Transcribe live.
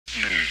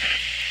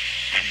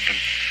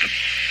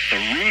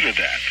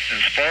that,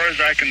 as far as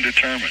I can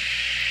determine,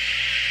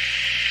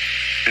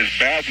 is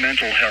bad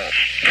mental health,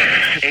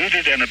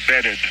 aided and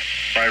abetted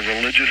by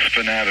religious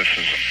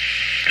fanaticism.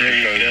 There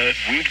you go.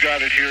 We've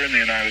got it here in the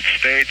United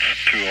States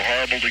to a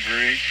horrible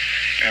degree,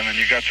 and then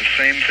you got the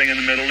same thing in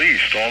the Middle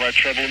East. All that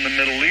trouble in the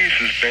Middle East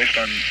is based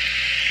on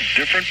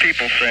different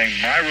people saying,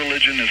 my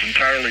religion is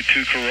entirely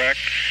too correct,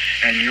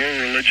 and your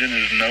religion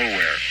is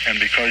nowhere. And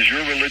because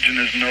your religion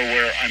is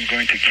nowhere, I'm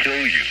going to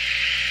kill you.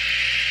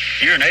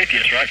 You're an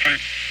atheist, right, Frank?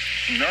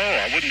 No,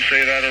 I wouldn't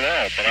say that at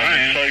all. But I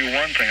would tell you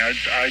one thing.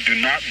 I do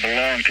not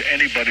belong to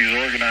anybody's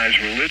organized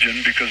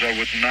religion because I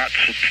would not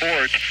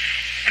support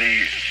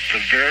the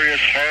various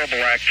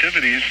horrible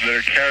activities that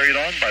are carried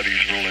on by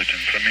these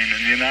religions. I mean,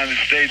 in the United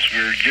States,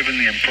 we're given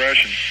the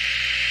impression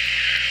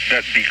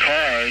that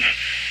because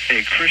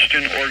a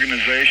Christian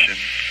organization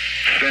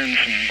sends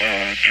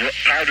some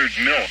powdered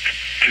milk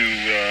to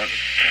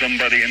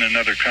somebody in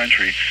another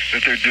country,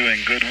 that they're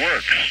doing good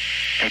works.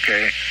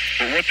 Okay?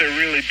 But what they're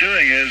really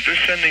doing is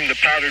they're sending the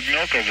powdered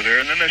milk over there,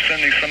 and then they're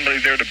sending somebody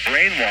there to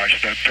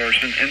brainwash that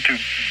person into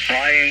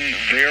buying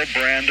their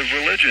brand of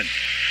religion.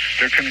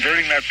 They're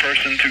converting that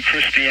person to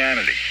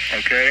Christianity,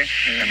 okay?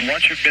 Mm-hmm. And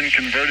once you've been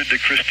converted to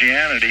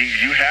Christianity,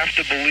 you have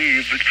to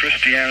believe that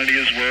Christianity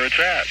is where it's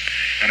at.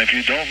 And if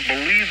you don't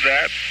believe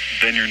that,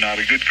 then you're not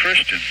a good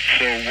Christian.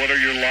 So what are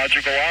your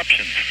logical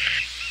options?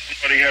 If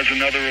somebody has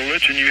another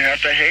religion, you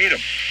have to hate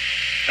them.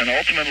 And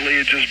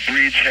ultimately, it just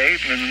breeds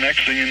hate, and then the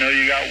next thing you know,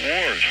 you got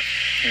wars.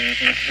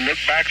 Mm-hmm. Look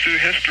back through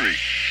history.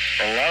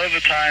 A lot of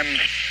the times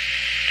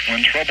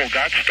when trouble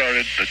got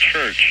started, the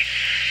church,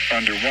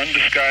 under one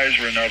disguise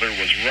or another,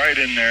 was right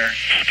in there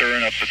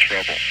stirring up the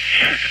trouble.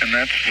 And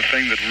that's the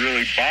thing that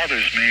really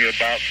bothers me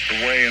about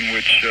the way in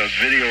which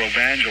video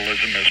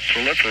evangelism has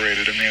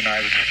proliferated in the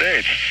United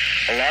States.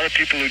 A lot of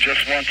people who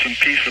just want some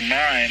peace of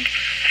mind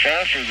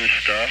fall for this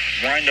stuff,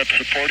 wind up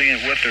supporting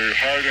it with their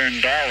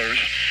hard-earned dollars,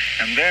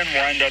 and then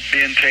wind up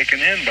being taken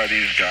in by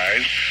these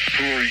guys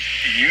who are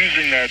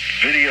using that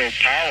video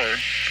power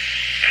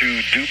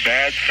to do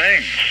bad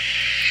things.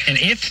 And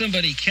if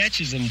somebody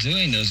catches them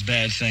doing those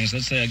bad things,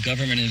 let's say a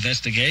government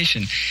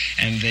investigation,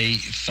 and they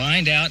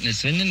find out, and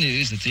it's in the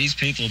news, that these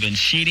people have been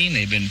cheating,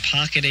 they've been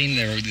pocketing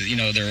their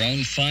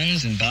own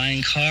funds and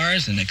buying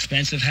cars and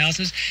expensive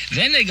houses,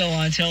 then they go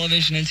on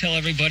television and tell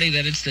everybody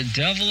that it's the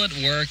devil at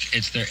work,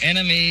 it's their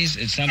enemies,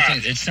 it's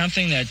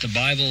something that the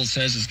Bible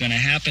says is going to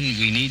happen.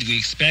 We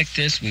expect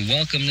this, we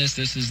welcome this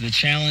is the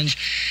challenge,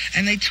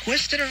 and they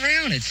twist it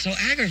around. It's so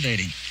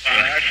aggravating.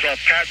 I saw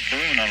Pat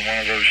Boone on one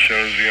of those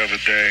shows the other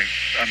day.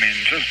 I mean,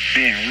 just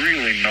being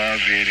really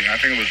nauseating. I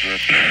think it was the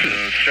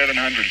 700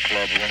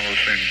 Club or one of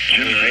those things.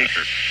 Jim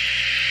Baker.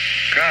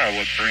 God,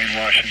 what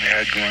brainwashing they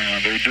had going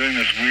on. They were doing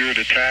this weird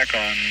attack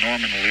on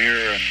Norman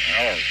Lear, and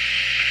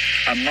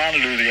I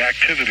monitor the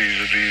activities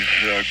of these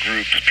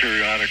groups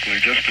periodically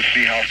just to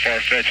see how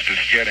far-fetched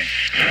it's getting.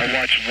 I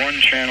watched one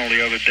channel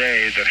the other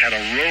day that had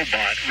a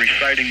robot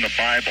reciting the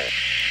Bible.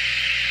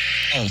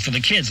 Oh, for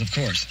the kids, of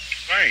course.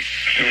 Right.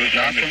 It was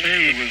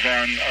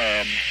on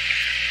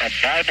a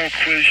Bible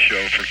quiz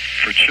show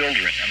for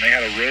children, and they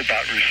had a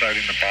robot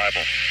reciting the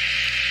Bible.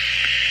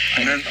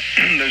 And then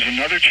there's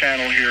another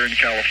channel here in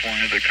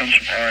California that comes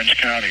from Orange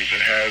County that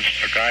has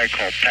a guy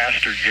called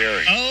Pastor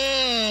Gary.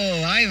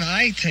 Oh,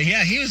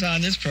 yeah, he was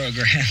on this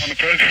program. On the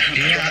program?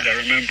 Yeah, I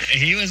remember.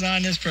 He was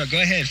on this program.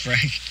 Go ahead,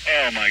 Frank.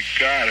 Oh, my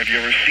God. Have you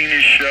ever seen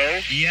his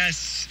show?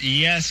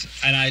 Yes,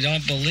 and I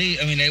don't believe,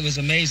 it was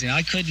amazing.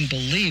 I couldn't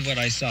believe what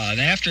I saw. And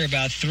after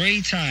about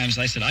 3 times,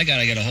 I said, I got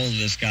to get a hold of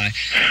this guy.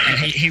 And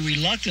he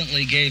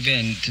reluctantly gave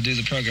in to do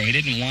the program. He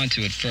didn't want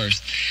to at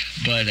first,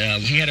 but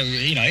we had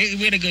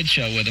a good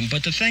show with him.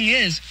 But the thing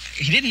is,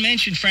 he didn't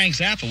mention Frank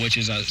Zappa, which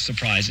is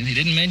surprising. He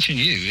didn't mention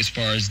you as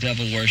far as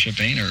devil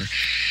worshiping or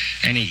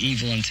any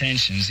evil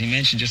intentions. He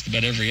mentioned just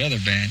about every other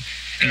band.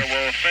 Yeah,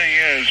 well, the thing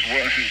is,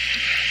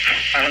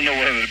 I don't know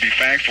whether to be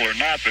thankful or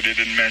not that he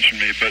didn't mention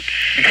me, but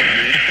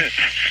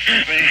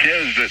the thing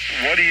is that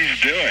what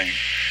he's doing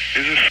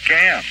is a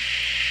scam.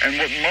 And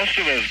what most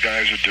of those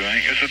guys are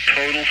doing is a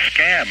total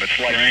scam. It's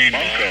like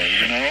Bunko,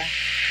 you know?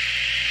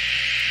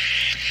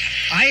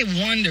 I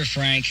wonder,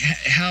 Frank,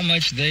 how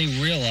much they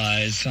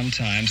realize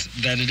sometimes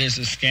that it is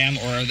a scam,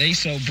 or are they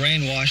so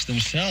brainwashed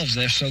themselves,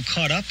 they're so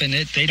caught up in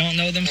it, they don't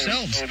know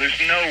themselves? Oh, there's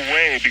no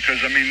way,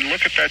 because,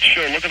 look at that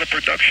show. Look at the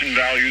production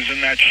values in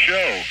that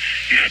show.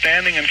 He's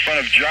standing in front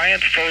of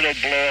giant photo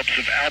blow-ups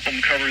of album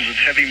covers of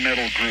heavy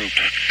metal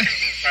groups.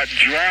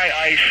 Dry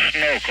ice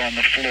smoke on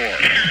the floor.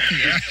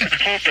 He's got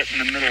a pulpit in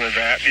the middle of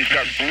that, and he's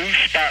got blue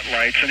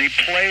spotlights, and he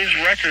plays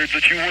records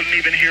that you wouldn't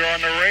even hear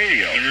on the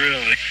radio.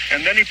 Really?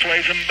 And then he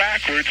plays them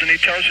backwards, and he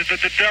tells you that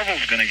the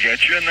devil's going to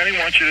get you, and then he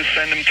wants you to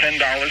send him $10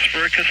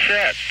 for a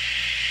cassette.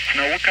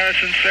 Now, what kind of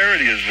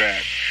sincerity is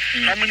that?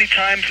 How many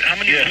weeks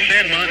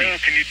in a row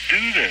can you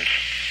do this?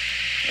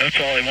 That's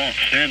all he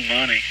wants, send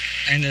money.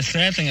 And the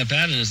sad thing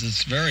about it is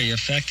it's very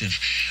effective.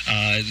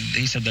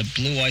 He said the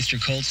Blue Oyster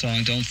Cult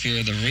song, Don't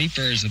Fear the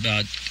Reaper, is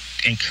about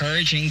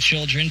encouraging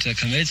children to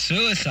commit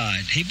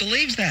suicide. He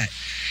believes that.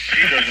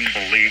 He doesn't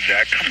believe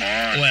that. Come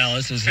on. Well,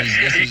 this is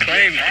He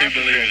claims to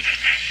believe it.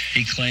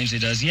 He claims he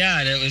does. Yeah,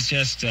 and it was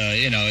just,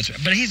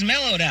 but he's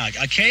mellowed out.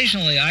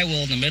 Occasionally, I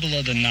will, in the middle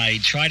of the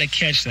night, try to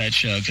catch that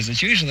show, because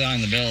it's usually on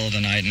in the middle of the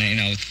night,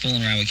 and,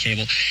 fooling around with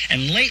cable.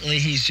 And lately,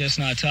 he's just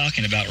not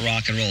talking about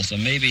rock and roll, so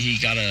maybe he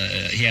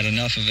had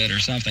enough of it or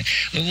something.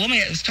 But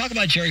let's talk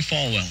about Jerry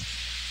Falwell.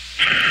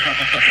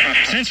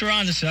 Since we're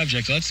on the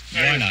subject,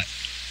 why not?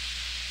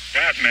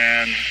 That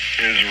man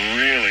is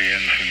really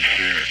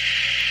insincere.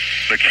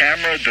 The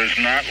camera does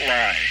not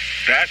lie.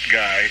 That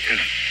guy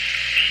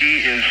he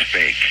is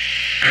fake.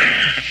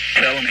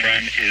 Tell him,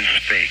 friend, is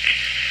fake.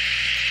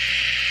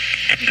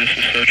 This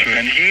is so true.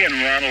 And he and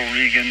Ronald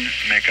Reagan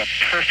make a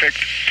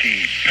perfect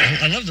team.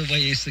 I love the way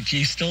you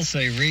still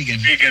say Reagan.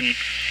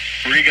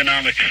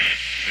 Reaganomics.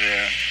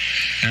 Yeah.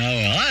 Oh,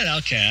 well,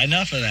 okay.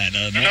 Enough of that.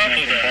 Enough of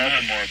that.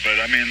 Baltimore,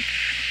 but,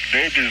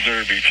 they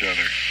deserve each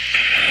other.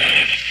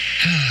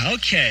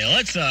 Okay,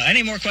 let's,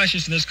 any more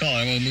questions from this call?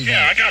 I will move on.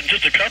 Yeah, I got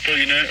just a couple,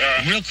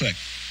 Real quick.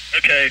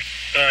 Okay,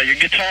 your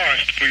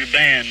guitarist for your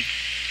band,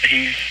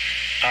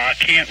 I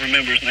can't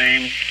remember his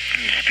name,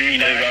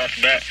 right off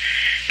the bat,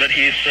 but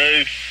he is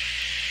so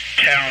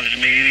talented to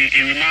me.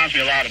 He reminds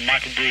me a lot of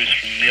Michael Bruce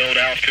from the old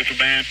Alice Cooper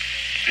band.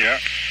 Yeah.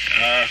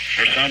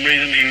 For some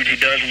reason, he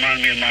does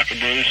remind me of Michael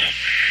Bruce.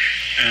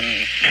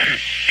 And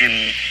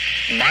in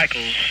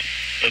Michael's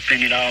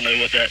opinion, I don't know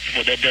what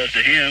that does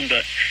to him,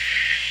 but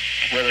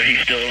whether he's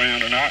still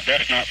around or not,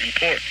 that's not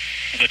important.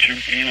 But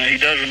he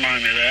does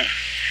remind me of that.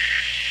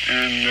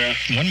 And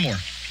one more.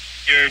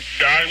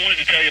 I wanted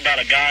to tell you about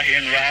a guy here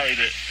in Raleigh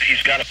that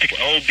he's got a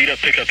old beat-up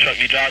pickup truck,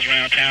 and he drives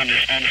around town.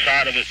 On the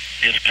side of it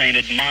is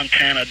painted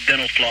Montana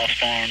Dental Floss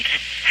Farms.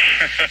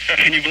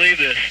 Can you believe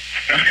this?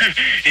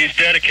 He's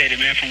dedicated,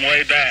 man, from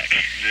way back.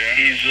 Yeah.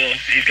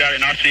 He's got it,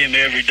 and I see him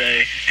every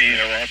day.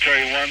 Well, I'll tell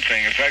you one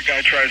thing. If that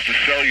guy tries to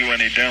sell you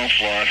any dental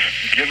floss,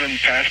 give him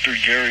Pastor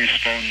Gary's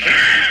phone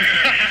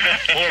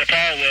number. Or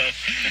Paul will.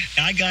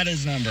 I got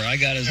his number.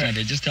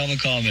 Just tell him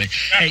to call me.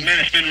 Hey, man,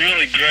 it's been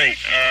really great.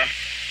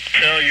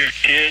 Tell your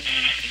kids,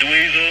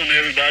 Dweezil, and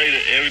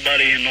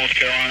everybody in North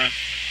Carolina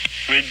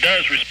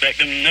does respect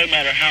them, no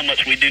matter how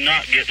much we do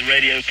not get the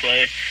radio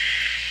play.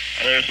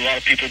 There's a lot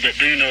of people that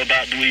do know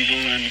about Dweezil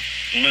and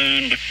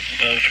Moon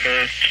of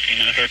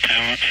her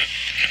talents.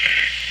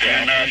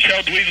 And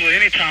tell Dweezil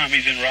anytime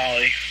he's in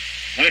Raleigh,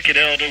 Wicked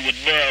Elder would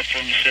love for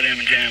him to sit in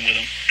and jam with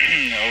him.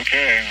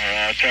 Okay,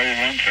 well, I'll tell you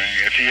one thing.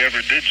 If he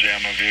ever did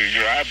jam with you,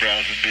 your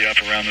eyebrows would be up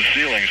around the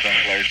ceiling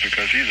someplace,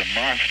 because he's a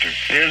monster.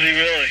 Is he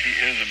really? He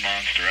is a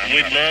monster.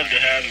 We'd love to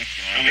have him.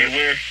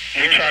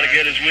 We try to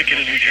get as wicked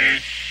as we can.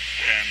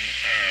 And,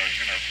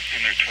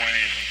 in their 20s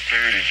and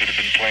 30s that have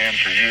been playing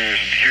for years,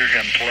 and hear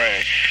him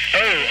play.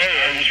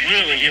 It was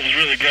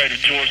really great of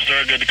George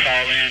Thurgood to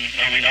call in.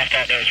 I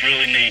thought that was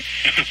really neat.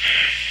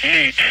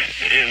 Neat.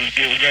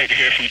 It was great to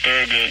hear from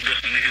Thurgood.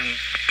 Listen to him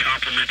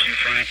compliment you,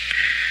 Frank.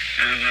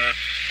 And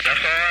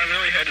that's all I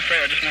really had to say.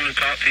 I just wanted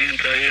to talk to you and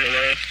tell you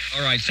hello.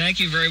 All right, thank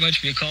you very much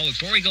for your call.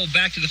 Before we go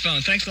back to the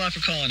phone, thanks a lot for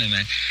calling in,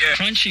 man. Yeah.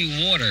 Crunchy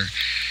Water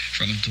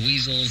from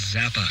Dweezil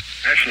Zappa.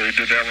 Actually, he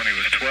did that when he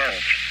was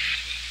 12.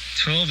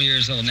 12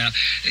 years old. Now,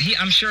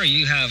 I'm sure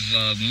you have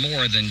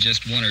more than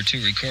just one or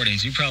two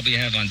recordings. You probably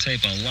have on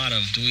tape a lot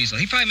of Dweezil.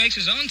 He probably makes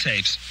his own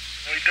tapes.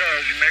 Well, he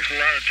does. He makes a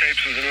lot of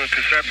tapes with a little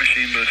cassette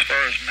machine, but as far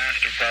as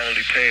master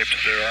quality tapes,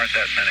 there aren't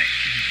that many.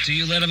 Do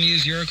you let him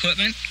use your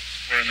equipment?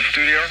 We're in the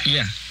studio?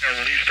 Yeah.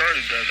 Well, he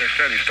started, as I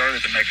said,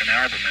 to make an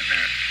album in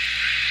there.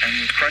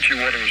 And Crunchy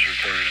Water was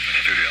recorded in the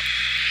studio.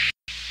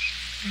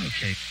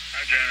 Okay.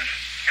 Hi, Janice.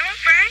 Hello,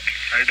 Frank.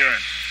 How you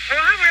doing?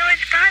 Well, I'm really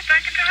surprised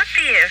I can talk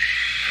to you.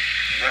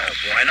 Well,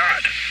 why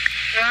not?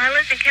 Well, I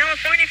lived in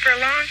California for a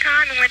long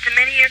time and went to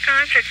many of your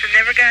concerts and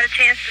never got a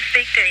chance to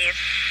speak to you.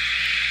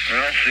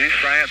 Well, see,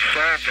 science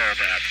solved all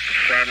that. The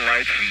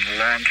satellites and the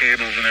long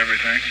cables and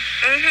everything.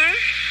 Mm-hmm.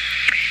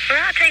 Well,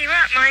 I'll tell you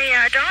what, my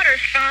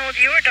daughters followed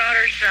your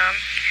daughter's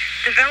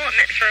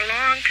development for a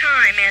long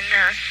time, and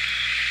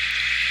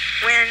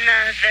when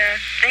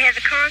they had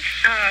the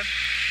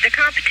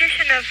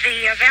competition of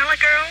the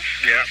Valley Girls,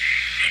 Yeah.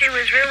 she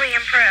was really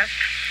impressed.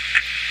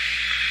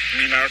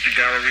 You mean out at the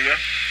Galleria?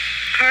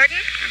 Pardon?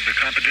 The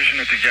competition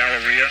at the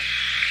Galleria?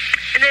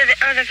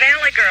 The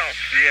Valley Girls.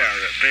 Yeah,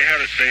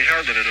 they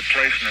held it at a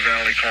place in the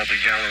valley called the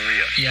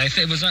Galleria. Yeah,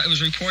 it was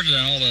reported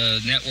on all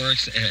the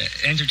networks.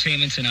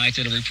 Entertainment Tonight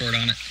did a report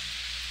on it.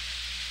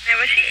 Yeah,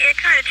 well, it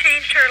kind of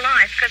changed her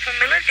life, because when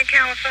we lived in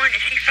California,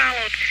 she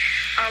followed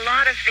a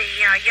lot of the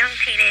young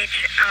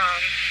teenage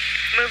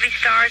movie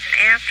stars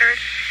and actors,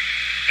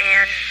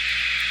 and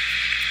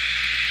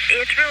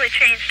it's really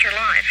changed her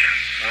life.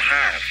 Well,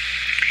 how?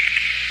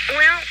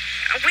 Well,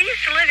 we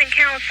used to live in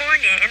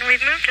California, and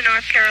we've moved to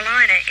North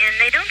Carolina, and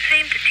they don't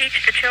seem to teach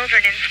the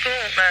children in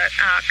school the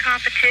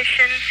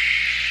competition,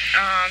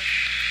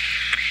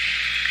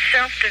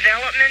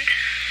 self-development,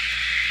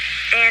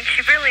 and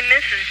she really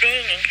misses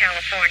being in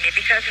California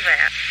because of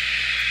that.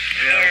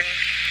 Yeah. And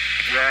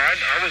well,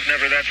 I was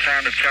never that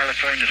fond of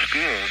California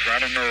schools. I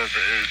don't know if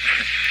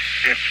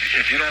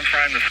if you don't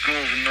find the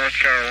schools in North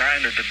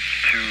Carolina to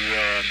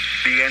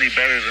be any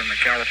better than the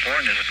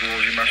California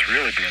schools, you must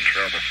really be in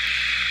trouble.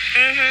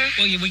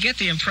 Well, we get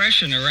the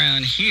impression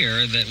around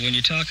here that when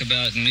you talk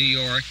about New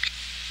York,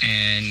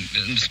 and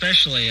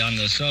especially on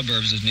the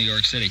suburbs of New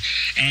York City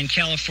and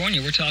California,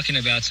 we're talking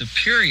about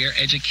superior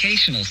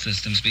educational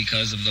systems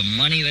because of the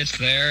money that's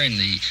there and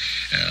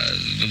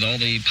with all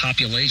the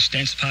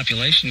dense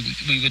population.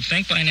 We would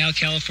think by now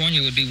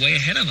California would be way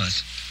ahead of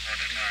us.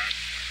 That's not.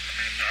 I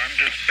mean, I'm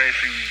just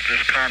basing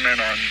this comment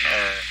on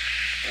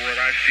what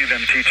I see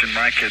them teaching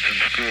my kids in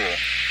school,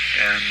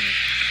 and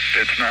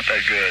it's not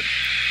that good.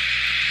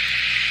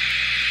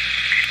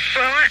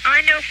 Well,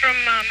 I know from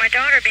my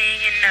daughter being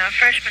in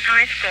freshman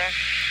high school,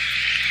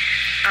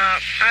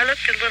 I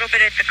looked a little bit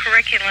at the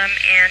curriculum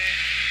and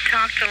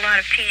talked to a lot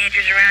of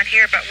teenagers around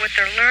here about what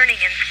they're learning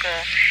in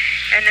school.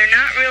 And they're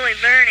not really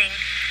learning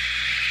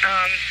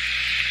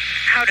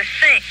how to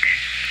think,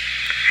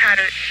 how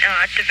to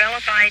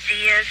develop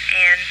ideas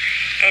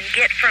and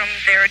get from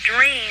their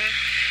dream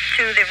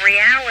to the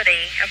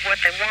reality of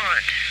what they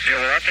want. Yeah,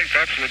 well, I think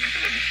that's what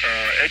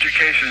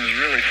education is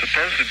really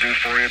supposed to do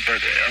for you, but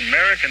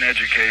American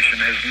education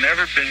has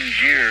never been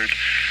geared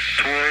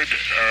toward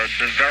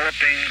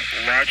developing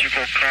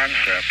logical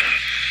concepts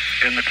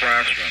in the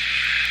classroom.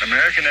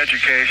 American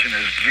education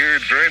is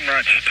geared very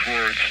much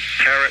towards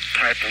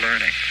parrot-type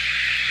learning.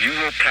 You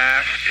will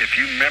pass if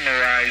you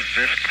memorize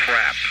this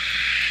crap.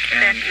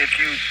 And if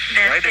you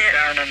write it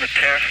down on the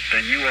test,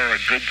 then you are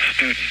a good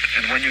student.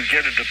 And when you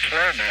get a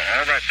diploma,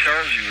 all that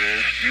tells you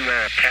is you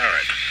are a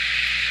parrot.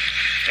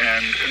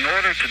 And in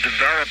order to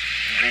develop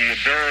the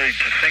ability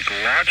to think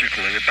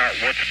logically about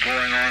what's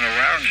going on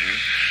around you,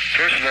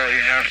 first of all,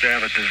 you have to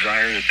have a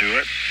desire to do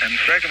it. And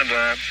second of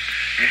all,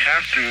 you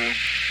have to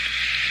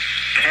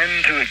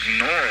tend to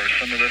ignore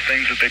some of the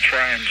things that they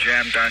try and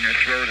jam down your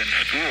throat in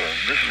school.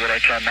 This is what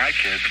I tell my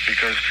kids,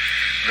 because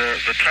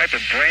the type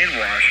of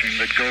brainwashing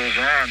that goes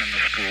on in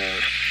the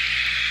schools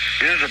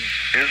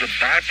is a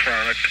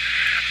byproduct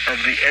of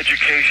the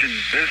education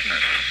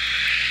business.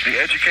 The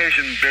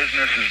education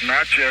business is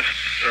not just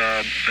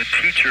the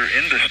teacher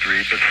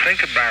industry, but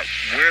think about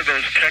where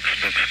those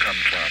textbooks come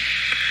from.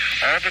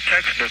 All the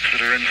textbooks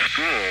that are in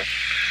school,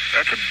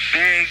 that's a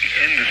big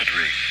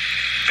industry.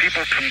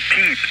 People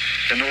compete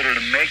in order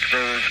to make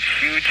those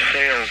huge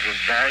sales of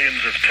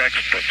volumes of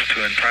textbooks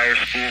to entire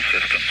school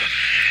systems.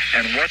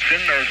 And what's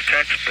in those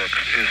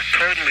textbooks is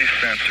totally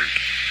censored.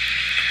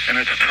 And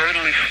it's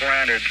totally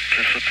slanted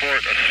to support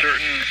a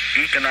certain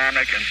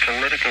economic and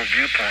political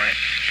viewpoint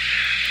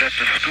that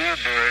the school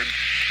board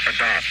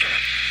adopts.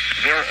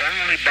 They'll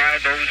only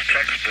buy those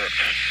textbooks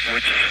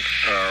which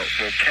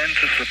will tend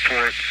to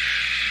support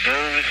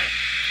those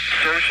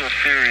social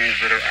theories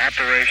that are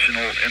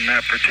operational in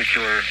that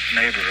particular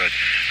neighborhood.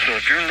 So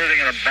if you're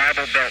living in a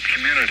Bible Belt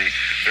community,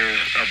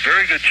 there's a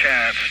very good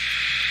chance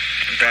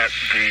that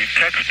the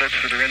textbooks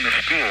that are in the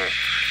school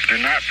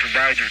do not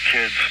provide your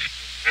kids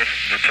with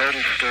the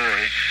total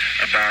story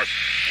about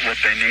what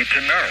they need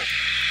to know.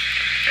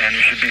 And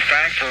you should be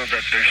thankful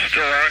that there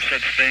still are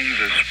such things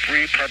as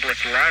free public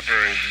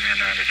libraries in the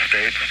United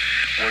States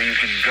where you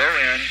can go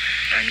in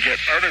and get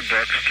other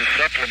books to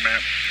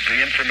supplement the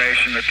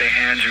information that they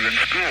hand you in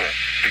school,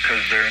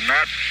 because they're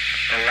not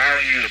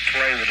allowing you to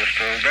play with a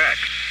full deck.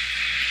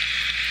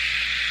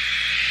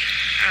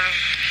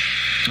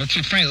 Let's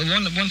see, Frank,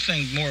 one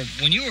thing more.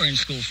 When you were in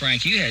school,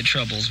 Frank, you had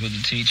troubles with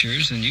the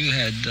teachers, and you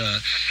had...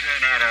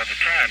 thrown out all the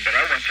time, but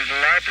I went to the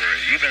library.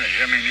 Even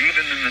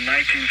in the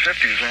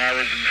 1950s when I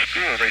was in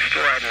school, they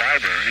still had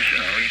libraries.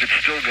 You know, you could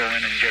still go in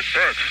and get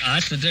books.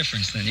 That's the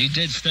difference, then. You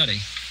did study.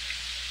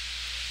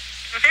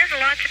 Well, there's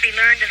a lot to be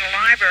learned in the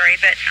library,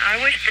 but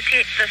I wish the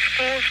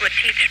schools would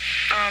teach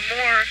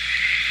more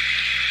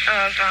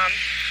of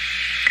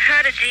how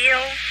to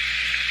deal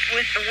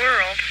with the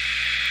world.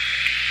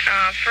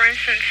 For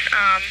instance,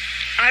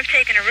 I've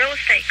taken a real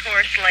estate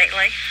course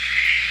lately,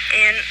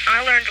 and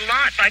I learned a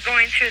lot by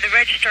going through the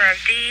Register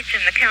of Deeds in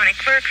the county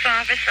clerk's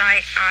office.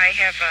 I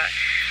have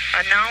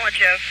a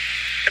knowledge of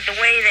the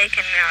way they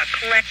can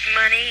collect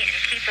money and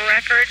keep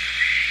records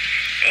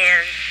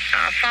and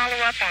follow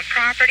up on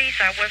properties.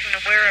 I wasn't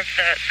aware of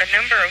the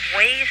number of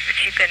ways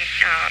that you can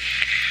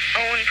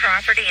own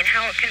property and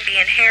how it can be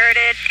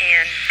inherited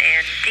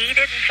and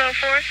deeded and so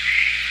forth.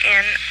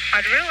 And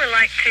I'd really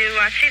like to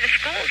see the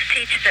schools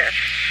teach this,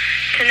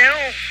 to know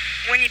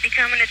when you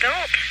become an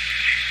adult,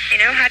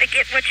 you know, how to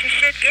get what you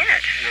should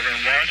get. Well, then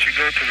why don't you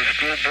go to the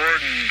school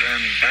board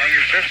and bang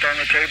your fist on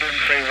the table and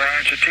say, why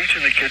aren't you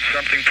teaching the kids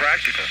something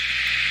practical?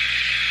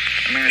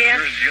 I mean,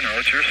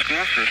 it's your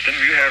school system.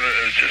 You have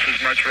just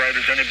as much right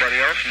as anybody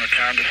else in the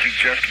town to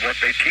suggest what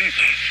they teach.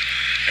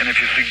 And if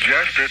you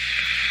suggest it,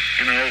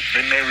 you know,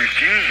 they may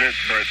refuse it,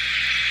 but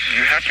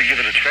you have to give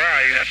it a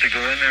try. You have to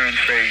go in there and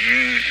say,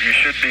 you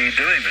should be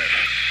doing this.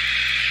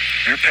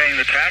 You're paying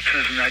the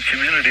taxes in that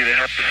community to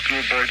help the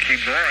school board keep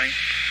going.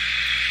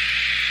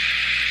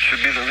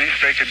 Should be the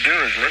least they could do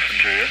is listen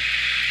to you.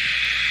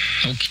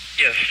 Okay.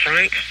 Yes,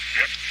 Frank?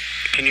 Yep.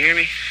 Can you hear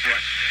me? Yeah.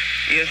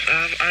 Yes,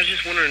 I was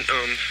just wondering,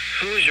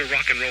 who is your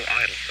rock and roll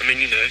idol? I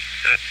mean, you know,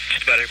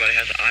 just about everybody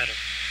has an idol.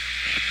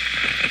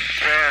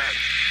 Well,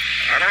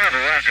 I don't have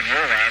a rock and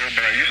roll idol,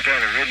 but I used to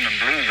have a rhythm and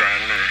blues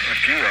idol, or a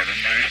few of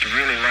them. I used to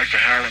really like the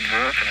Howlin'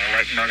 Wolf, and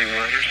I like Muddy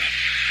Waters,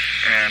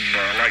 and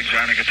I like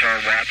Johnny Guitar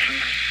Watson,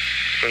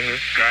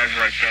 guys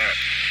like that.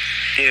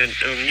 And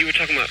you were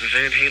talking about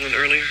Van Halen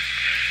earlier?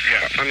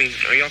 Yeah. I mean,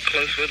 are y'all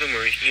close with him,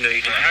 or, you know,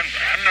 you just... Well,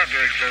 I'm not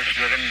very close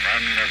with him.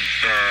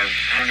 I've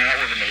hung out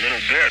with him a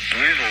little bit.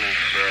 Dweezil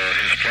is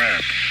his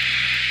friend.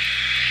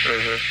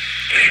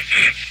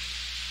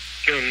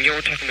 Y'all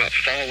were talking about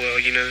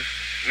Falwell, you know.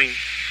 I mean,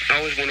 I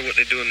always wonder what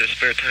they do in their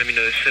spare time. You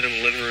know, they sit in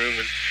the living room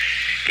and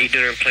eat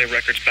dinner and play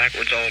records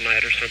backwards all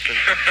night or something.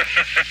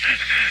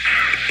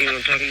 You know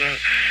what I'm talking about?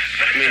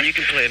 I mean, you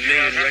can play a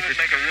million records.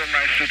 That would make a real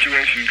nice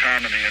situation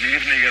comedy, an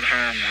evening at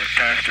home with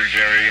Pastor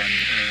Gary and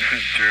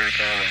Jerry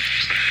Falwell.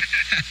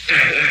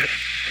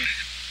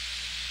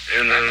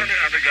 And I wonder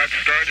how they got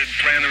started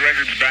playing the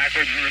records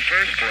backwards in the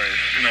first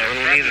place. You know,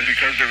 probably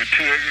because they were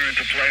too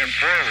ignorant to play them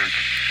forwards.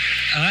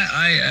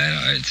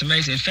 It's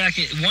amazing. In fact,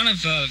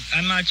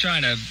 I'm not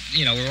trying to,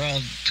 you know, we're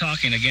all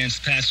talking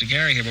against Pastor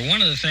Gary here, but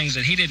one of the things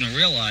that he didn't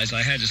realize,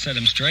 I had to set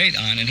him straight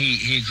on, and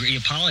he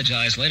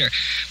apologized later,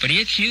 but he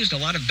accused a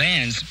lot of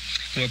bands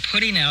who are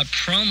putting out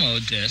promo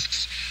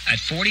discs at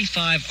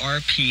 45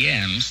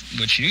 RPMs,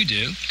 which you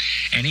do,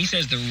 and he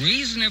says the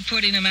reason they're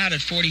putting them out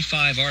at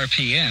 45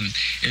 RPM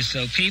is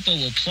so people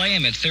will play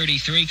them at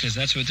 33 because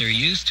that's what they're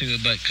used to,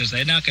 but because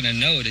they're not going to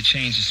know to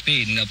change the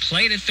speed, and they'll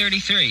play it at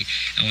 33,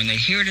 and when they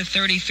hear it at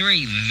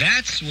 33,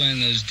 that's when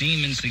those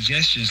demon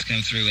suggestions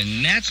come through,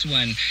 and that's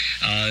when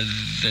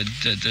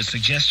the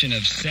suggestion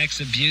of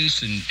sex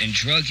abuse and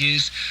drug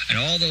use and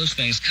all those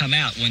things come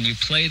out when you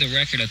play the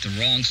record at the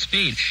wrong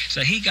speed.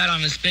 So he got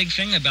on this big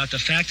thing about the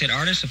fact that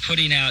artists are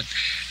putting out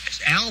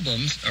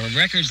albums or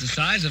records the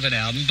size of an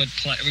album but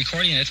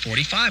recording it at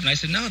 45, and I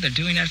said no, they're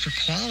doing that for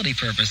quality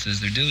purposes,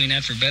 they're doing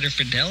that for better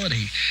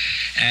fidelity.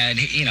 And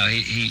he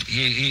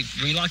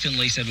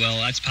reluctantly said, well,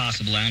 that's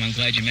possible, Alan, I'm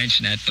glad you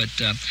mentioned that, but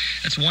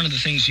that's one of the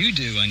things you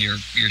do on your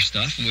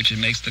stuff, which it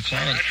makes the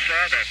quality. I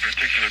saw that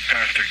particular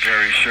Pastor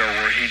Gary show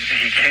where he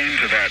came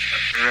to that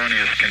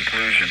erroneous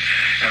conclusion,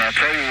 and I'll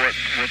tell you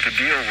what the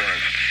deal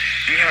was.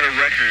 He had a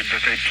record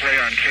that they play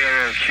on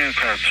KROQ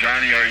called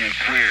Johnny, Are You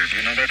Queer?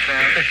 Do you know that song?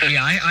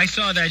 Yeah, I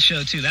saw that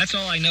show, too. That's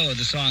all I know of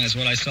the song is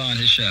what I saw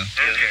on his show.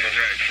 Okay,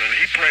 right. So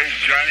he plays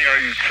Johnny, Are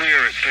You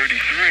Queer at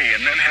 33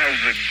 and then has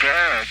the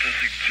gall to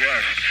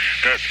suggest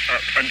that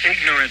an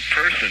ignorant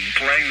person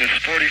playing this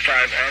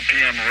 45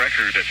 RPM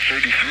record at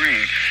 33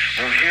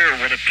 will hear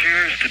what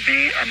appears to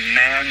be a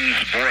man's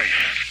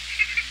voice.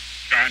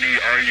 Johnny,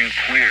 Are You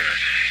Queer?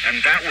 And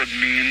that would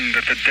mean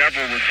that the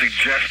devil was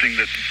suggesting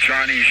that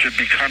Johnny should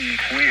become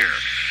queer.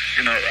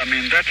 You know, I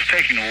mean, that's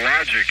taking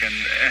logic and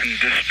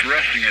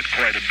distressing it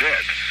quite a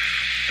bit.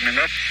 I mean,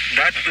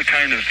 that's the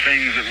kind of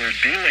things that we're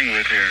dealing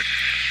with here.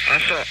 I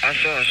saw a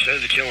show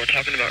that y'all were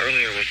talking about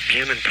earlier with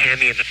Jim and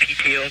Tammy and the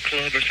PTL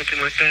Club or something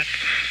like that.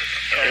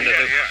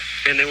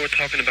 Oh, and they were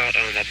talking about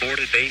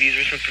aborted babies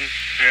or something.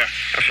 Yeah.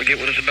 I forget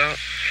what it's about.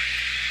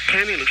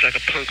 Tammy looks like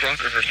a punk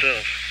rocker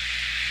herself.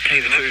 Tell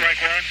you the truth. Looks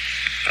like one?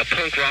 A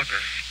punk rocker.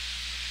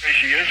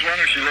 She is one,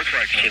 or she looks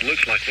like one? She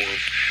looks like one.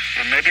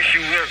 Well, maybe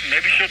she will.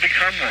 Maybe she'll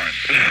become one.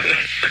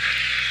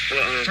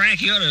 Well,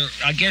 Frank,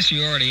 I guess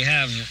you already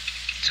have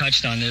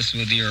touched on this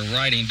with your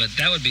writing, but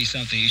that would be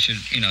something you should,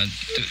 you know,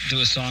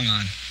 do a song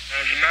on.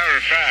 As a matter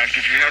of fact,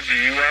 if you have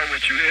the You Are What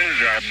You Is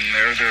album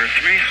there are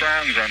 3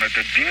 songs on it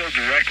that deal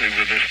directly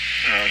with this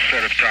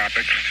set of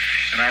topics,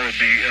 and I would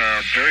be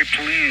very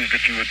pleased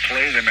if you would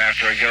play them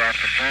after I get off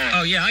the phone.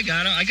 Oh, yeah, I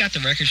got it. I got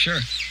the record,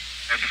 sure.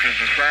 Because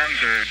the songs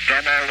are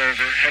Dumb All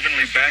Over,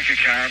 Heavenly Bank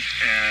Account,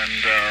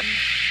 and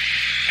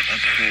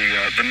let's see,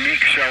 The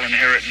Meek Shall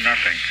Inherit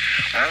Nothing.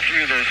 All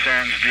 3 of those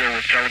songs deal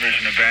with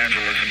television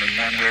evangelism in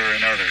one way or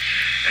another.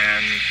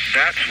 And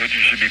that's what you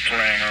should be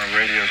playing on a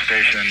radio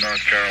station in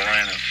North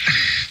Carolina.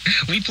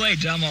 We played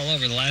Dumb All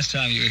Over the last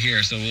time you were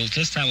here, so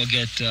this time we'll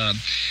play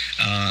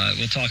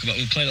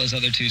those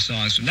other 2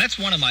 songs. And that's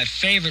one of my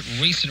favorite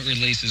recent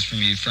releases from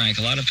you, Frank.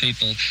 A lot of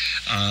people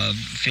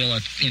feel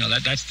like, you know,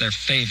 that's their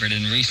favorite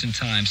in recent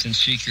times since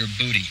Shake Your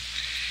Booty.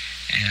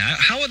 And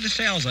how were the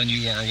sales on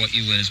You Are What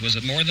You Is? Was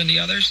it more than the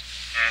others?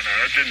 No,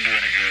 it didn't do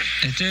any good.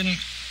 It didn't?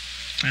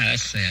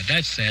 That's sad.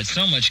 That's sad.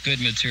 So much good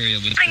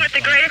material. With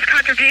the greatest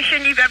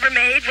contribution you've ever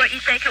made, what you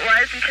think it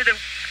was into the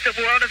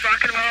world of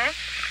rock and roll?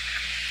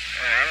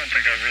 Oh, I don't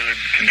think I've really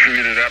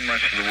contributed that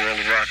much to the world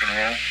of rock and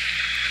roll.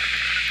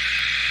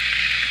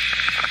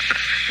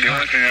 The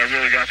only thing I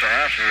really got to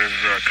offer is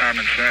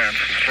common sense.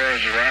 As far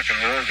as the rock and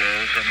roll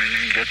goes, I mean,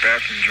 you can get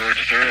that from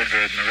George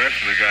Thorogood and the rest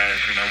of the guys.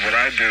 You know, what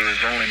I do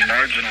is only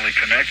marginally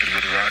connected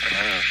with rock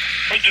and roll.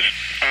 I just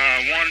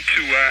wanted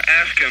to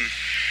ask him,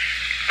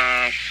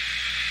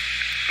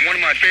 one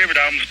of my favorite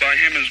albums by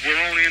him is We're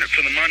Only In It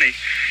For The Money.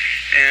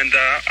 And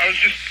I was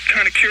just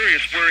kind of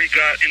curious where he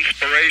got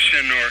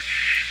inspiration or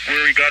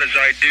where he got his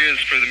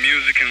ideas for the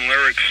music and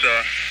lyrics.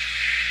 I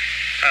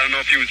don't know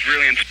if he was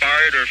really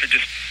inspired or if it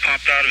just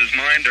popped out of his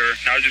mind, or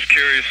I was just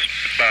curious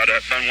about it.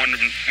 I've been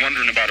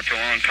wondering about it for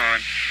a long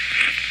time.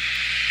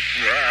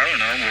 Well, I don't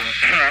know.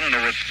 I don't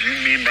know what you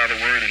mean by the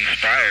word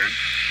inspired,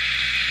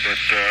 but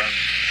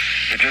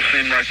it just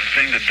seemed like the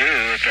thing to do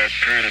at that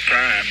period of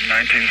time.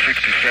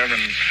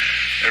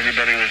 1967,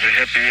 everybody was a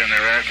hippie, and they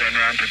were all going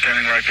around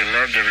pretending like they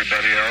loved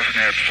everybody else, and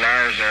they had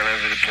flowers all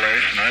over the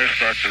place, and I just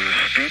thought it was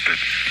stupid.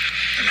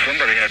 And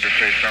somebody had to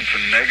say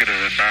something negative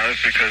about it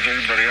because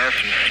everybody else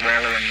was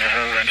swallowing the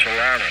whole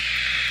enchilada.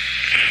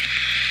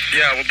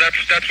 Yeah, well, that's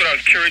what I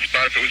was curious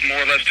about, if it was more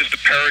or less just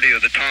a parody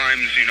of the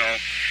times, you know,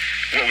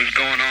 what was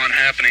going on,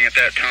 happening at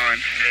that time.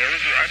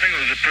 Yeah, I think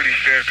it was a pretty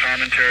fair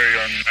commentary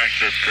on the fact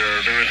that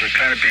there was a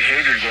kind of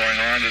behavior going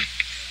on that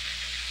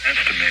makes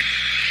sense to me.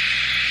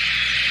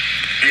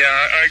 Yeah,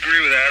 I agree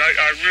with that.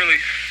 I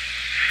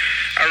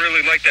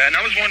really like that. And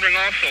I was wondering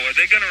also, are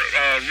they going to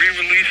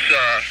re-release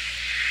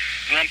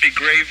Lumpy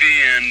Gravy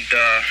and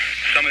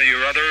some of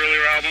your other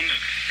earlier albums?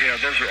 Yeah,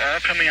 those are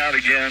all coming out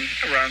again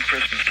around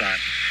Christmas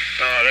time.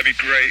 That'd be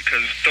great,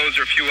 because those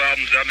are a few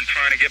albums that I've been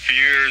trying to get for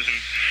years, and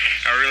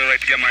I really like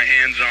to get my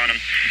hands on them.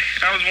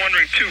 And I was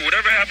wondering, too,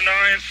 whatever happened to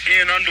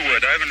Ian Underwood?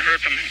 I haven't heard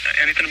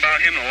anything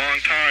about him in a long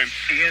time.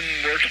 Ian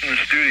works in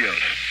the studios.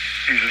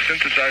 He's a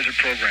synthesizer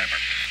programmer.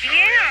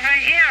 Yeah,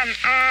 I am.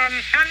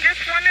 I'm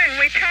just wondering,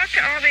 we talked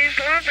to all these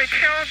lovely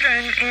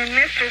children and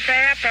Mr.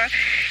 Zappa,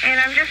 and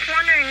I'm just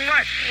wondering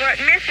what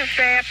Mrs.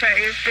 Zappa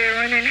is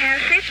doing and how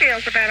she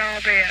feels about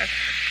all this.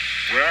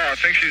 Well, I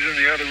think she's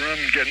in the other room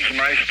getting some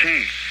iced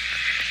tea.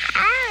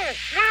 Oh,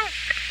 well...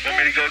 Want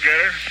me to go get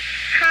her?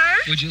 Huh?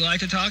 Would you like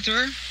to talk to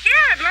her?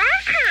 Yeah, I'd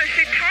love to.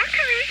 She'd talk to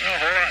me. Oh,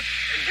 hold on.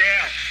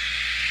 Gail.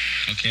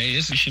 Okay,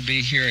 this should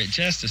be here in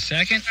just a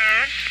second.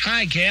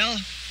 Hi, Gail.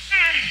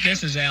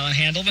 This is Alan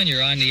Handelman.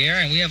 You're on the air,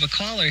 and we have a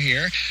caller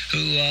here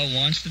who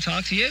wants to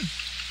talk to you.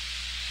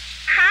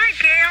 Hi,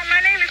 Gail. My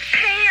name is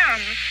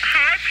Pam.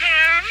 Hi,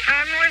 Pam.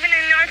 I'm living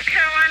in North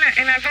Carolina,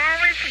 and I've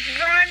always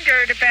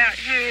wondered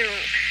about you.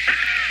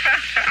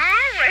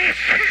 Always.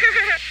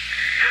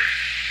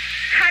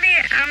 How do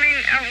you,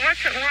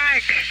 what's it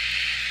like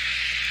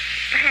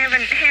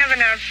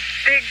having a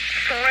big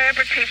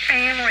celebrity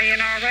family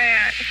and all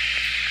that?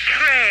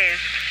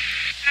 Crazed.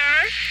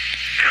 Huh?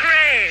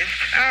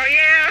 Crazed. Oh,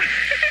 yeah?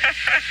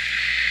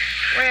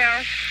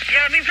 Well,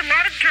 yeah, it means a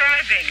lot of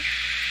driving.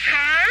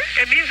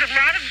 Huh? It means a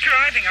lot of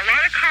driving, a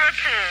lot of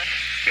carpool.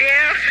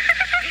 Yeah.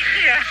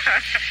 Yeah.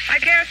 I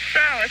guess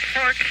so. It's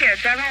 4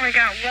 kids. I've only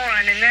got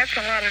 1, and that's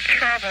a lot of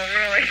trouble,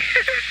 really.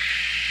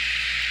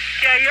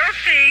 Yeah, you'll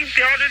see.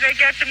 The older they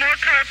get, the more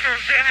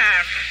carpools they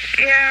have.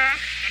 Yeah.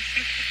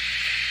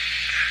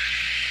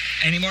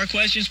 Any more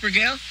questions for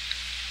Gail?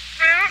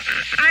 Well,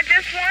 I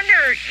just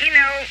wonder,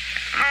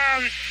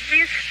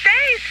 you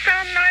stay so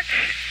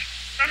much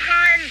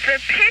behind the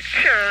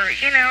picture,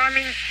 you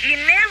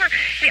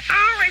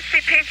always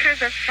see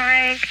pictures of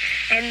Frank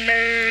and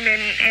Moon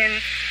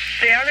and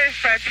the others,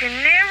 but you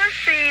never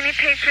see any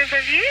pictures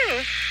of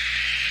you.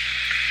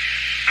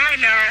 I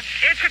know.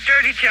 It's a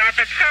dirty job,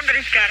 but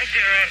somebody's got to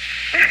do it.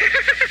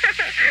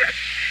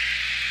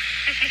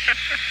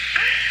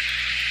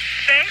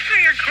 Thanks for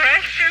your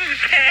questions,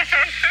 Pam.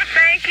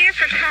 Thank you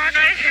for talking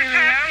to me. I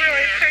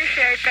really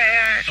appreciate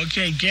that.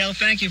 Okay, Gail,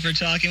 thank you for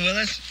talking with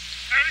us.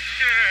 Oh,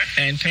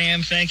 sure. And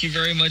Pam, thank you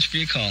very much for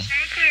your call.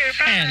 Thank you.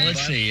 Bye. And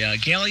let's see,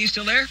 Gail, are you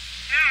still there?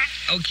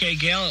 Yeah. Okay,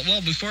 Gail,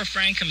 well, before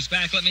Frank comes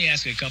back, let me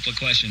ask you a couple of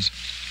questions.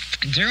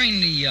 During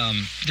the,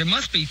 there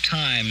must be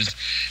times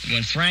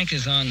when Frank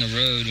is on the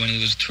road, when he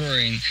was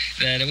touring,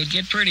 that it would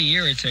get pretty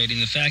irritating,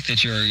 the fact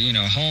that you're,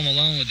 home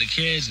alone with the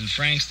kids and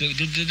Frank's,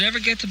 did it ever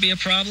get to be a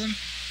problem?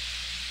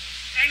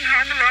 Staying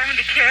home alone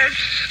with the kids?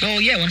 Oh,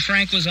 yeah, when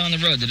Frank was on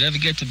the road, did it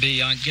ever get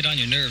on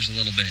your nerves a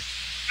little bit?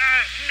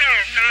 No,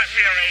 not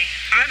really.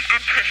 I'm a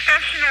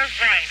professional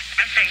wife.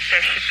 I think there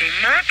should be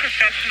more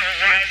professional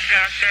wives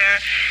out there.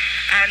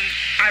 And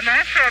I'm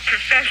also a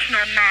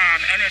professional mom,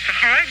 and it's a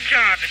hard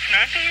job. It's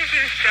not the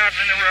easiest job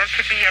in the world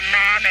to be a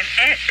mom, and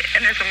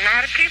there's a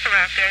lot of people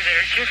out there that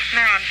are just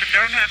moms and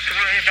don't have to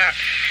worry about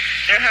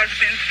their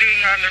husbands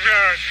being on the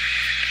road.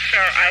 So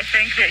I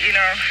think that,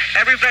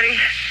 everybody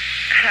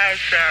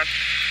has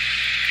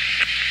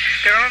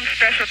their own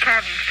special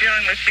problems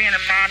dealing with being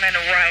a mom and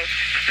a wife.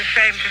 It's the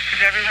same just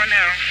as everyone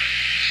else.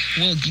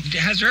 Well,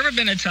 has there ever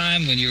been a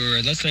time when you were,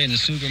 let's say, in the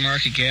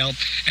supermarket, Gail,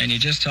 and you're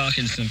just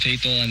talking to some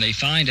people, and they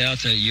find out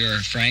that you're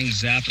Frank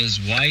Zappa's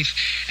wife,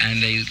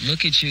 and they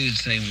look at you and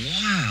say,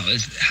 wow,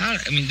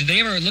 did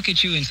they ever look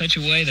at you in such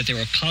a way that they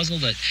were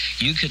puzzled that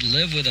you could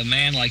live with a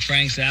man like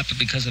Frank Zappa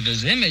because of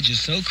his image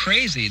is so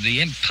crazy?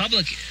 The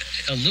public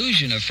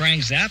illusion of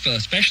Frank Zappa,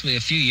 especially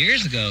a few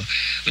years ago,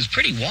 was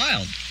pretty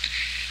wild.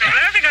 Well, I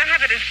don't think I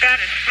have it as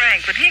bad as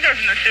Frank. When he goes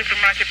in the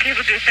supermarket,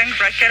 people do things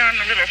like get on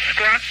the little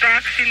squawk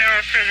box, for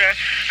the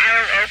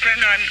aisle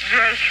open on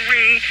row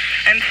 3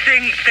 and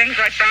sing things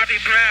like Bobby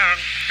Brown.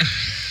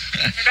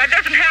 That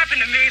doesn't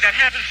happen to me. That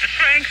happens to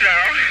Frank,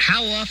 though.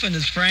 How often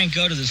does Frank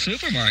go to the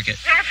supermarket?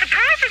 Well,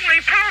 surprisingly,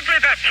 probably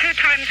about 2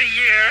 times a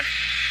year.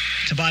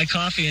 To buy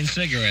coffee and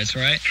cigarettes,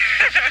 right?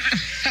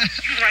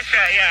 Like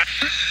that, yeah.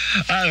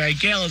 All right,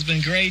 Gail, it's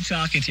been great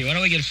talking to you. Why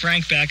don't we get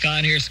Frank back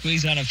on here,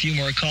 squeeze on a few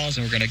more calls,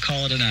 and we're going to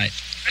call it a night.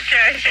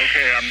 Okay.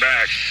 Okay, I'm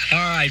back. All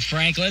right,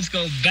 Frank, let's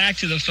go back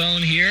to the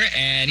phone here.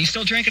 And you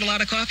still drinking a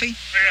lot of coffee?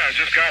 Oh, yeah, I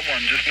just got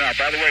one just now.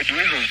 By the way,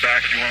 Dweezil's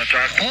back if you want to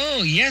talk to him.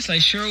 Oh, yes, I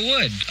sure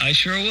would. I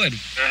sure would.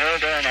 Well,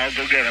 hold on, I'll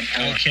go get him.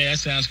 Hold Okay, that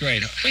sounds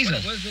great.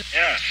 Dweezil,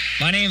 Yeah,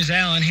 my name is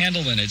Alan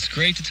Hendelman. It's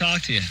great to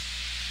talk to you.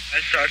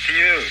 nice to talk to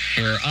you.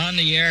 We're on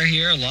the air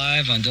here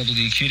live on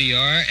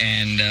WQDR,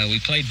 and we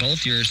played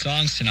both your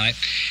songs tonight,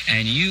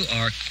 and you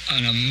are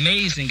an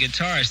amazing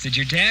guitarist. Did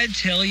your dad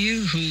tell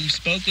you who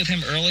spoke with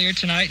him earlier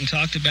tonight and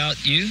talked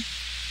about you?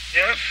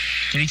 Yep,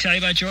 Did he tell you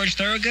about George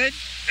Thorogood?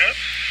 yep.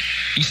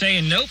 You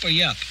saying nope or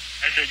yup?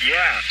 I said,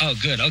 yeah. Oh,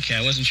 good. Okay,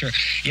 I wasn't sure.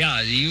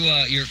 Yeah,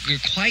 you're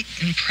quite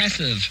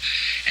impressive,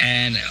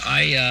 and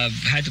I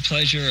had the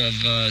pleasure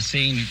of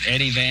seeing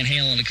Eddie Van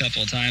Halen a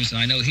couple of times,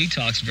 and I know he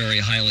talks very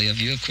highly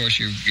of you. Of course,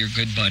 you're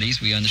good buddies.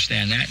 We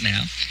understand that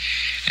now,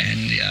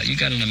 and you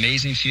got an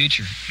amazing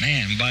future,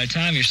 man. By the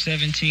time you're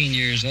 17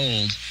 years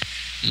old,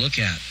 look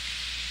out.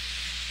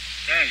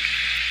 Thanks.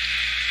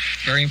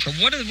 Very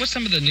impressive. What's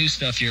some of the new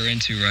stuff you're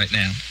into right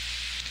now?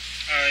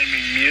 You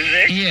mean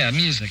music? Yeah,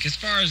 music. As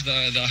far as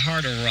the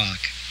harder rock.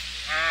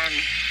 I'm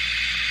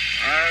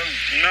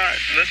not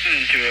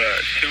listening to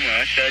too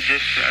much. I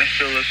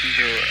still listen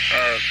to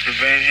the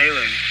Van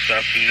Halen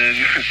stuff, and then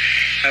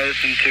I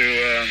listen to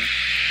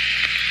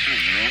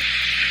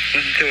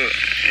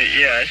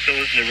I still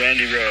listen to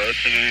Randy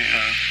Rhoads, and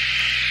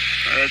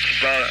that's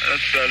about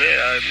it.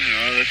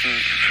 I listen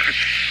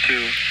to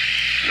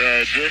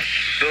just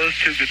those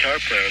two guitar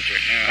players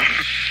right now.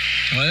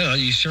 Well,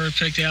 you sure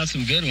picked out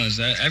some good ones.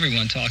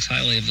 Everyone talks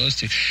highly of those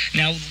two.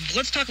 Now,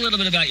 let's talk a little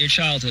bit about your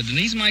childhood. And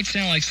these might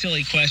sound like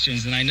silly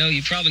questions, and I know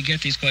you probably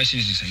get these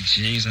questions. You say,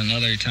 geez,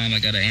 another time I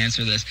got to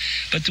answer this.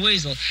 But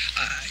Dweezil,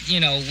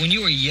 when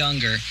you were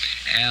younger,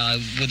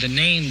 with the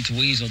name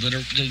Dweezil,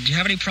 did you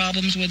have any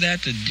problems with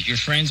that? Did your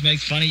friends make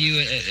fun of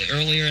you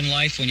earlier in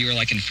life when you were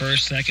like in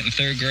first, second, and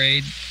third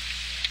grade?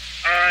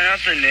 Not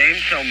the name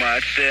so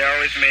much. They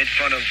always made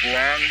fun of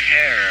long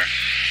hair.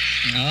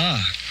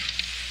 Ah.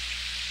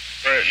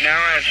 But now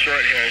I have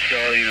short hair, so,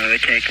 they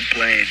can't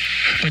complain.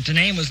 But the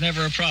name was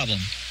never a problem.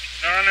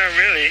 No, not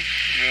really.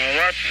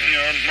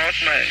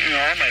 Most of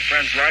all my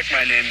friends like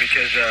my name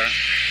because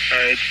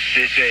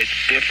they say it's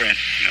different.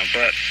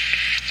 But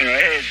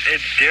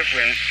it's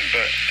different.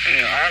 But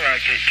I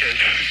like it because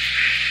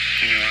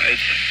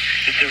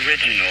it's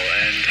original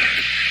and.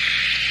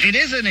 It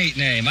is a neat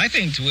name. I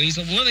think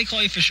Dweezil. What do they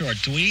call you for short?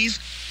 Dweez?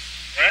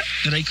 What?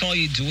 Do they call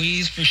you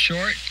Dweez for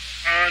short?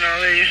 Oh no,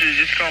 they usually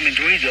just call me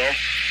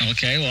Dweezil.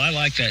 Okay, well I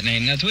like that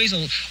name. Now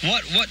Dweezil,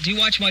 what do you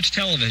watch much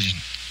television?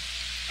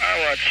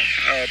 I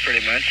watch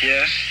pretty much,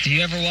 yeah. Do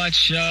you ever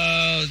watch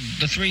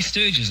the Three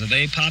Stooges? Are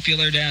they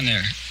popular down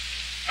there?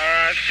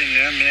 I've seen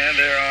them, yeah.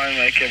 They're on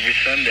like every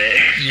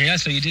Sunday. Yeah,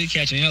 so you do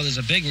catch them. There's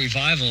a big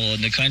revival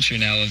in the country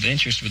now of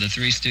interest with the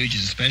Three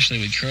Stooges, especially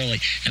with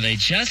Curly. And they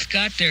just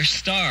got their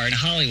star in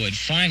Hollywood,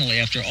 finally,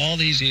 after all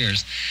these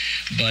years.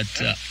 But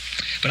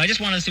I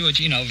just want to see what,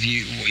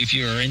 if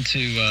you're into,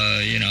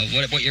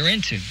 what you're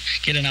into.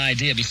 Get an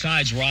idea,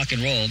 besides rock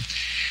and roll.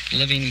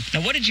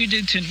 Now, what did you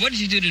do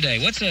today?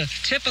 What's a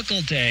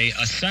typical day,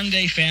 a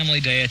Sunday family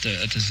day at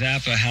the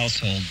Zappa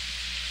household?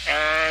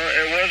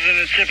 It wasn't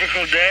a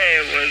typical day.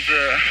 It was,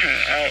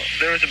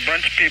 there was a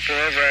bunch of people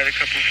over. I had a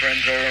couple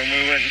friends over, and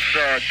we went and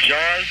saw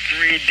Jaws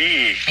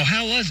 3D. Oh,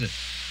 how was it?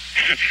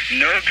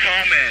 No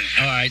comment.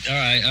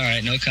 All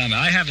right, no comment.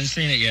 I haven't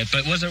seen it yet,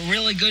 but was it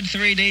really good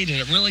 3D?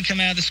 Did it really come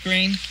out of the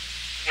screen?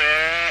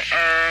 Well,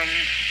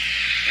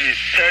 to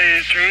tell you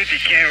the truth, you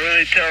can't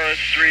really tell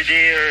it's 3D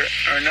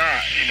or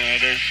not.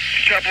 There's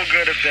a couple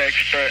good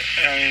effects, but,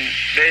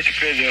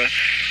 basically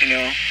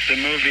the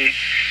movie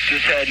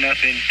just had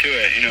nothing to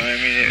it,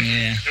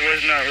 It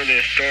was not really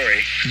a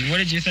story. What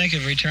did you think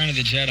of Return of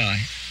the Jedi?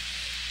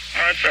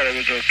 I thought it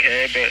was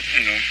okay, but,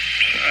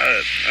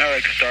 I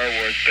like Star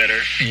Wars better.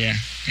 Yeah.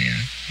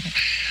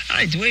 All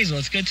right, Dweezil,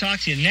 it's good to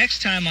talk to you.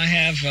 Next time I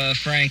have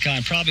Frank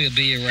on, probably will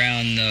be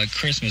around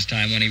Christmas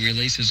time when he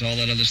releases all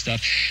that other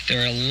stuff.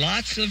 There are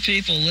lots of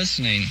people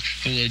listening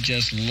who would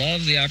just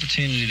love the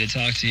opportunity to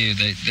talk to you.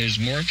 There's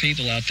more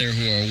people out there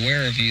who are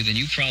aware of you than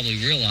you probably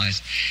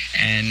realize,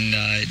 and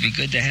it'd be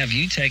good to have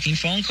you taking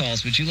phone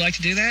calls. Would you like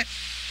to do that?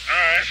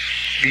 All right.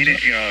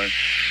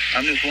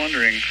 I'm just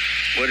wondering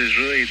what is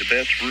really the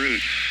best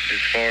route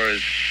as far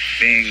as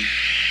being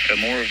a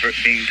more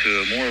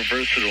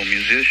versatile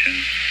musician,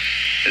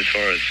 as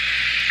far as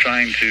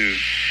trying to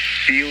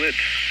feel it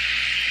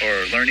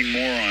or learning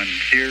more on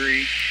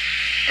theory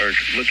or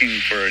looking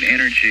for an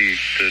energy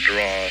to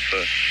draw off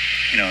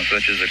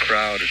such as a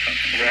crowd or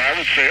something. Well, I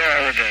would say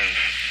all of those.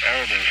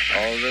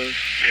 All of those?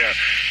 Yeah.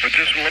 But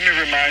just let me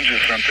remind you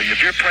of something.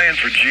 If you're playing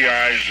for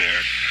GIs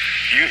there,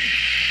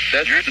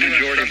 that's you're the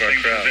majority of our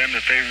crowd. For them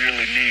that they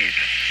really need,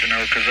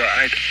 because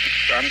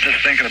I'm just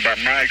thinking about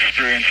my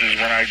experiences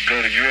when I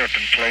go to Europe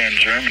and play in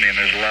Germany, and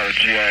there's a lot of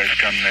GIs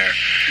come there.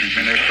 Mm-hmm.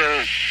 And they're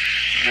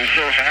they're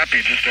so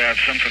happy just to have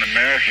something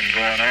American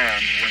going on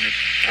when you're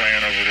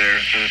playing over there.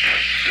 So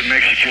it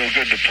makes you feel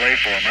good to play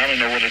for them. I don't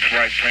know what it's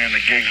like playing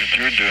the gigs that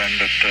you're doing,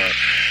 but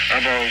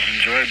I've always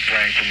enjoyed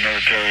playing for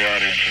military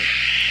audiences.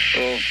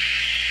 Well,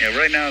 yeah,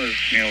 right now,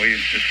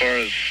 as far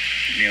as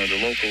the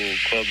local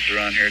clubs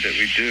around here that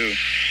we do,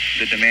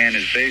 the demand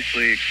is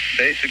basically,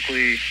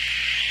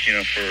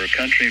 for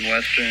country and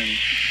western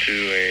to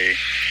a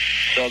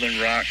southern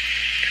rock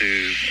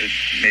to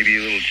maybe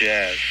a little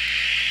jazz.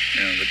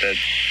 But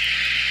that's,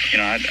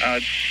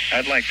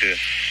 I'd like to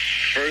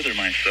further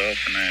myself,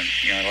 and then,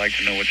 I'd like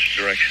to know which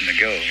direction to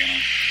go,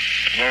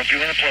 Well, if you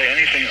want to play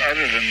anything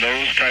other than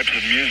those types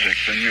of music,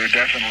 then you're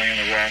definitely in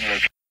the wrong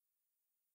location.